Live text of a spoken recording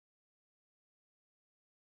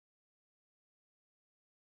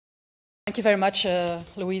Thank you very much,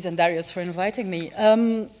 Louise and Darius, for inviting me.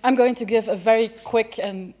 I'm going to give a very quick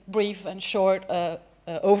and brief and short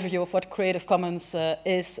overview of what Creative Commons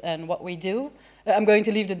is and what we do. I'm going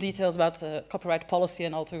to leave the details about copyright policy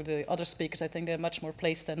and all to the other speakers. I think they're much more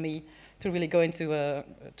placed than me to really go into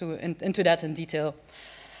that in detail.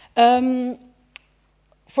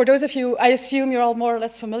 For those of you, I assume you're all more or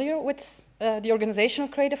less familiar with the organization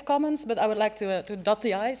of Creative Commons, but I would like to dot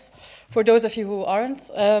the I's for those of you who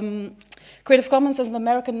aren't. Creative Commons is an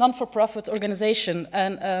American non-for-profit organization,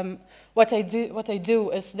 and what they do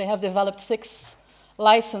is they have developed 6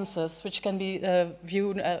 licenses which can be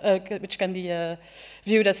viewed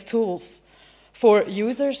as tools for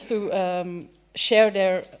users to share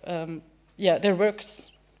their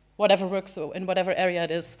works, whatever works in whatever area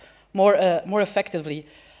it is, more effectively.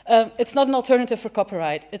 It's not an alternative for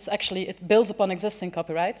copyright. It builds upon existing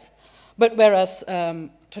copyrights, but whereas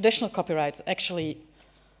traditional copyright actually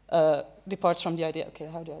departs from the idea. Okay,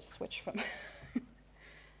 how do I switch from?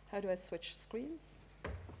 How do I switch screens?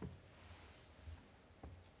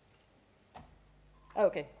 Oh,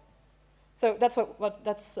 okay, so that's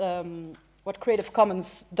what Creative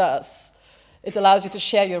Commons does. It allows you to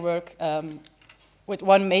share your work with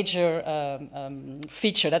one major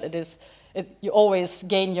feature, that you always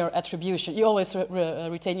gain your attribution. You always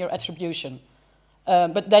retain your attribution,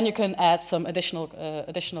 but then you can add some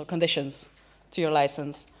additional conditions to your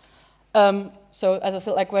license. So as I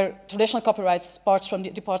said, like where traditional copyright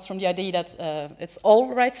departs from the idea that it's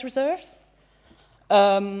all rights reserved,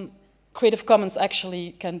 Creative Commons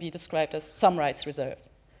actually can be described as some rights reserved.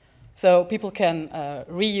 So people can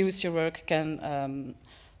reuse your work, can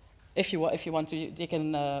if you want to, they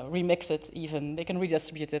can remix it even, they can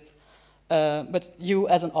redistribute it, but you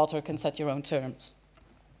as an author can set your own terms.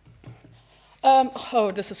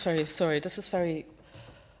 Oh, this is a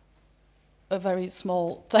very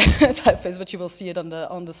small typeface, but you will see it on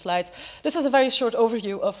the slides. This is a very short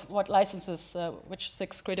overview of what licenses, which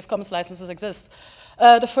 6 Creative Commons licenses exist.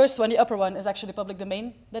 The first one, the upper one, is actually public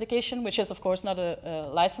domain dedication, which is of course not a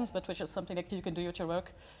license, but which is something that you can do with your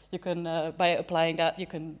work. You can, by applying that, you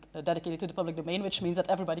can dedicate it to the public domain, which means that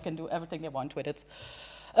everybody can do everything they want with it.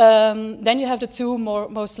 Then you have the 2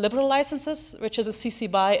 most liberal licenses, which is a CC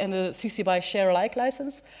BY and a CC BY share alike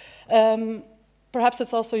license. Perhaps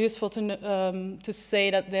it's also useful to say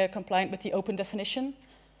that they're compliant with the open definition.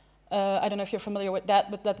 I don't know if you're familiar with that,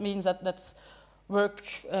 but that means that that's work.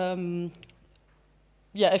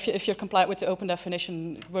 If you're compliant with the open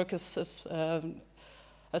definition, work is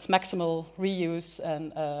as maximal reuse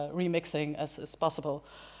and remixing as possible.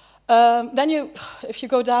 Then if you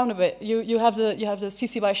go down a bit, you have the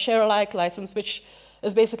CC BY share alike license, which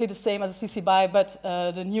is basically the same as a CC BY, but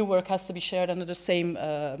the new work has to be shared under the same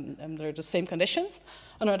conditions,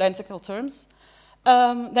 under identical terms.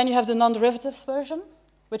 Then you have the non-derivatives version,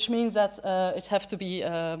 which means that it has to be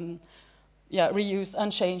reused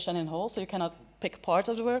unchanged and in whole, so you cannot pick parts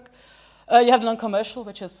of the work. You have the non-commercial,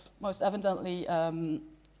 which is most evidently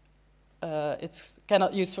it's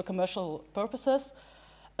cannot use for commercial purposes,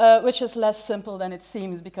 which is less simple than it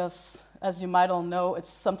seems, because as you might all know,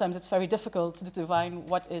 sometimes it's very difficult to define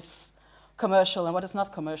what is commercial and what is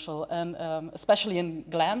not commercial, and especially in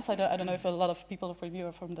GLAMs. I don't know if a lot of people from you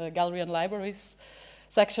are from the gallery and libraries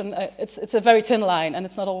section. It's a very thin line, and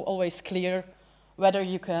it's not always clear whether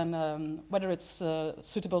you can, whether it's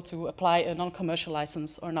suitable to apply a non-commercial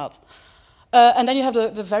license or not. And then you have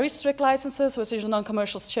the very strict licenses, which is the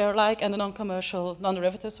non-commercial share-alike and the non-commercial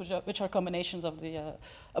non-derivatives, which are combinations of the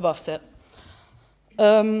above set.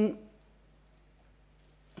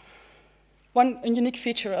 One unique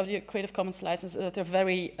feature of the Creative Commons license is that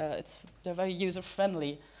they're very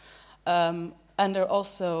user-friendly, and they're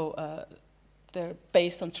also they're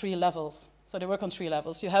based on 3 levels. So they work on 3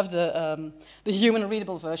 levels. You have the human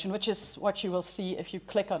readable version, which is what you will see if you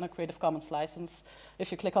click on a Creative Commons license,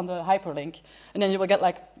 if you click on the hyperlink, and then you will get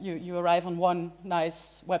you arrive on one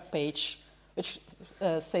nice web page, which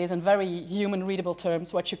says in very human readable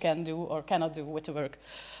terms what you can do or cannot do with the work.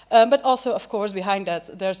 But also, of course, behind that,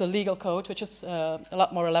 there's a legal code, which is a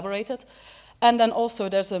lot more elaborated. And then also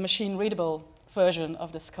there's a machine readable version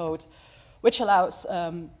of this code, which allows,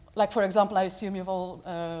 like for example, I assume you've all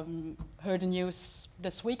heard the news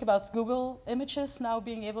this week about Google Images now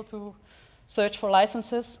being able to search for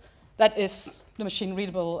licenses. That is the machine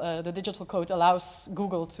readable, the digital code allows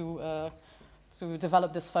Google to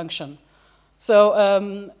develop this function. So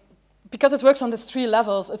because it works on these 3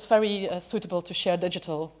 levels, it's very suitable to share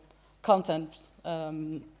digital content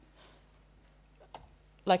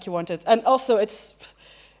like you want it. And also it's,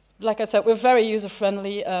 like I said, we're very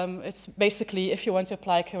user-friendly. It's basically, if you want to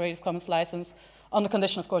apply a Creative Commons license, on the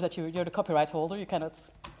condition, of course, that you're the copyright holder. You cannot,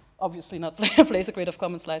 obviously, not place a Creative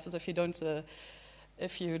Commons license if you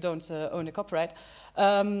don't own the copyright.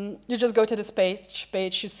 You just go to this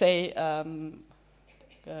page. You say,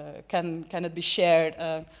 can it be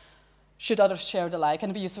shared? Should others share the like? Can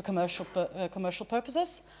it be used for commercial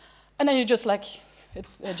purposes? And then you just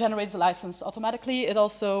it generates the license automatically. It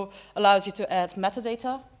also allows you to add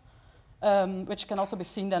metadata, which can also be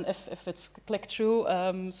seen then if it's clicked through.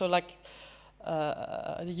 So like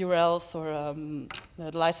the URLs or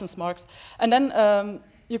the license marks. And then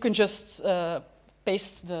you can just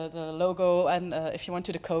paste the logo and if you want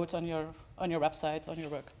to the code on your website, on your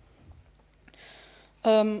work.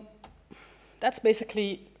 That's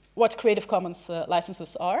basically what Creative Commons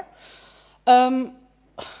licenses are.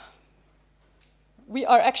 We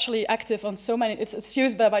are actually active on so many. It's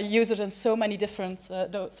used by users in so many different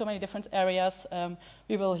areas.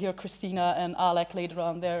 We will hear Christina and Alec later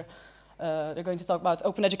on. They're going to talk about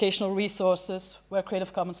open educational resources, where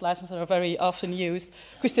Creative Commons licenses are very often used.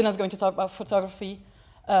 Christina is going to talk about photography,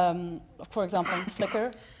 for example, on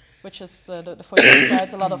Flickr, which is the photo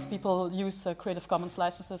website. A lot of people use Creative Commons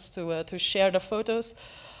licenses to share their photos.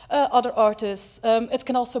 Other artists. It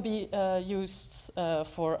can also be used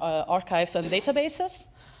for archives and databases.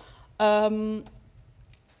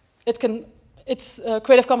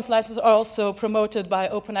 Creative Commons licenses are also promoted by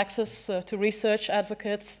open access to research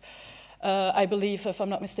advocates. I believe, if I'm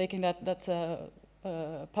not mistaken, that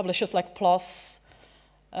publishers like PLOS,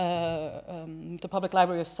 the Public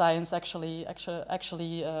Library of Science, actually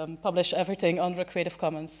publish everything under a Creative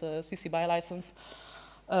Commons CC BY license.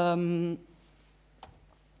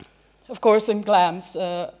 Of course, in GLAMs,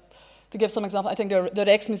 to give some example, I think the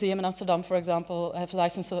Rijksmuseum in Amsterdam, for example, have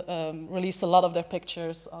released a lot of their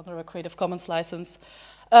pictures under a Creative Commons license.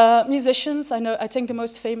 Musicians, I think the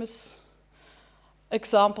most famous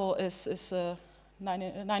example is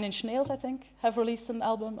Nine Inch Nails, I think, have released an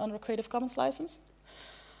album under a Creative Commons license.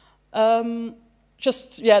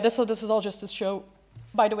 This is all just to show.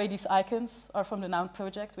 By the way, these icons are from the Noun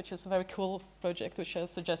project, which is a very cool project, which I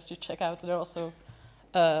suggest you check out. They're also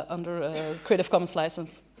under a Creative Commons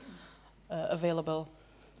license available.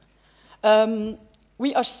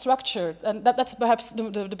 We are structured, and that's perhaps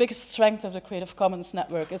the biggest strength of the Creative Commons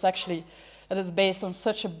network, is actually that it's based on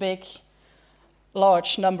such a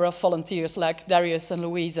large number of volunteers like Darius and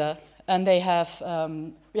Louisa, and we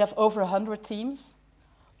have over 100 teams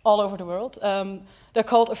all over the world. They're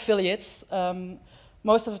called affiliates.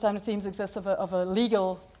 Most of the time the teams exist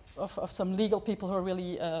of some legal people who are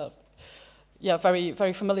really very,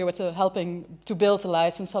 very familiar with helping to build the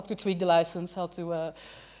license, help to tweak the license, help to,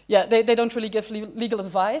 they don't really give legal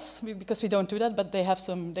advice because we don't do that, but they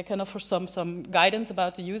can offer some guidance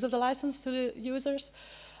about the use of the license to the users.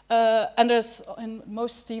 And in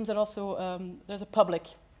most teams there's a public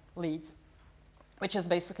lead, which is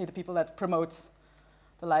basically the people that promote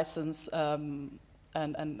the license and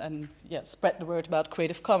spread the word about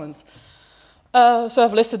Creative Commons. So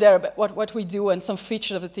I've listed there what we do and some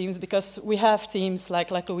features of the teams, because we have teams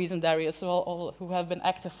like Louise and Darius who have been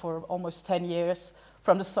active for almost 10 years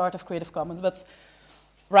from the start of Creative Commons. But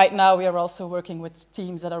right now we are also working with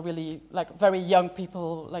teams that are really very young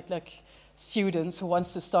people, like students who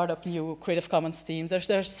wants to start up new Creative Commons teams.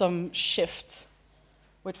 There's some shift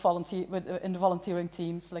in the volunteering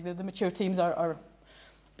teams. Like the mature teams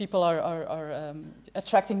people are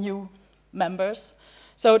attracting new members.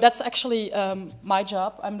 So that's actually my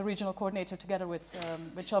job. I'm the regional coordinator together with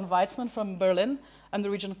John Weitzman from Berlin. I'm the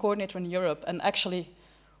regional coordinator in Europe, and actually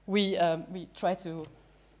we try to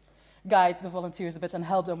guide the volunteers a bit and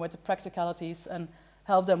help them with the practicalities and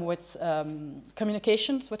help them with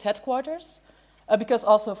communications with headquarters. Because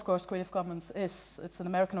also, of course, Creative Commons it's an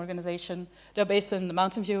American organization. They're based in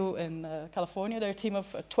Mountain View in California. They're a team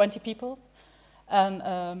of 20 people, and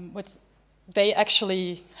they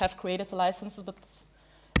actually have created the licenses, but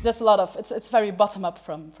there's a lot of, it's very bottom up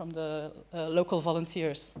from the local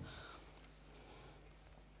volunteers.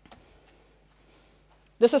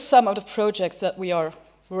 This is some of the projects that we are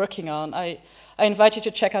working on. I invite you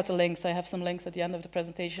to check out the links. I have some links at the end of the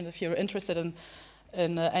presentation if you're interested in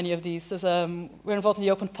any of these. We're involved in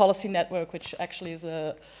the Open Policy Network, which actually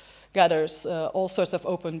gathers all sorts of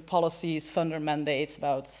open policies, funder mandates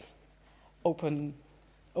about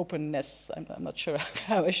openness. I'm not sure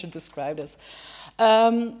how I should describe this.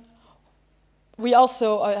 We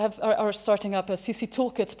also are starting up a CC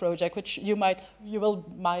Toolkits project, which you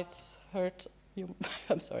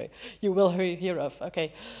will hear of.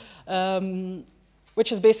 Okay,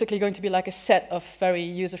 which is basically going to be like a set of very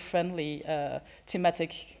user-friendly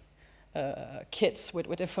thematic kits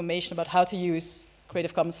with information about how to use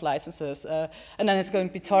Creative Commons licenses, and then it's going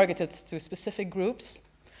to be targeted to specific groups,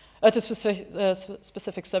 to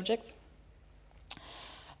specific subjects.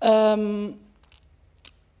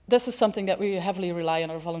 This is something that we heavily rely on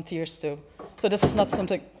our volunteers to. So this is not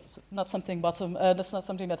something this is not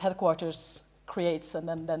something that headquarters creates and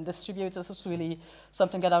then distributes. This is really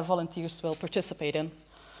something that our volunteers will participate in.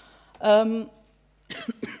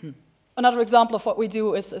 Another example of what we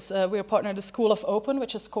do is we're partnered with the School of Open,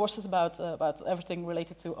 which is courses about everything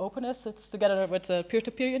related to openness. It's together with a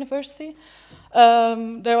peer-to-peer university.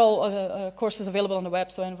 They're all courses available on the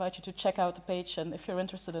web, so I invite you to check out the page, and if you're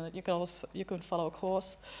interested in it, you can follow a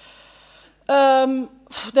course.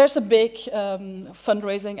 There's a big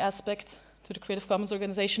fundraising aspect to the Creative Commons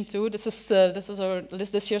organization too. This is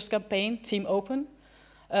this year's campaign, Team Open,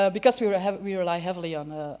 because we rely heavily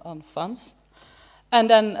on funds. And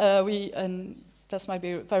then and this might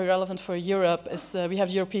be very relevant for Europe, is we have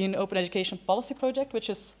the European Open Education Policy Project, which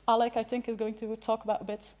is Alec, I think, is going to talk about a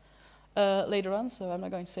bit later on, so I'm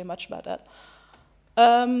not going to say much about that.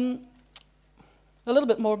 A little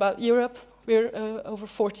bit more about Europe. We're over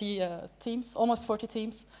 40 teams, almost 40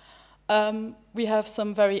 teams. We have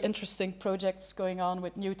some very interesting projects going on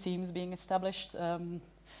with new teams being established.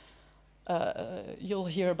 You'll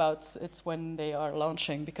hear about it when they are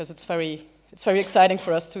launching, because it's very exciting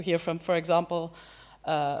for us to hear from, for example,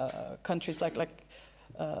 countries like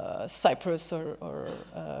Cyprus or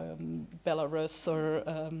Belarus, or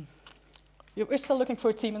we're still looking for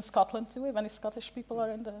a team in Scotland too. If any Scottish people are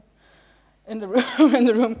in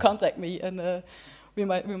the room, contact me, and we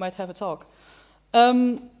might have a talk.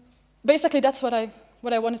 Basically, that's what I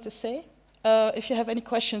wanted to say. If you have any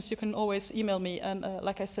questions, you can always email me, and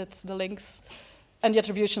like I said, the links and the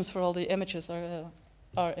attributions for all the images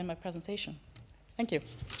are in my presentation. Thank you.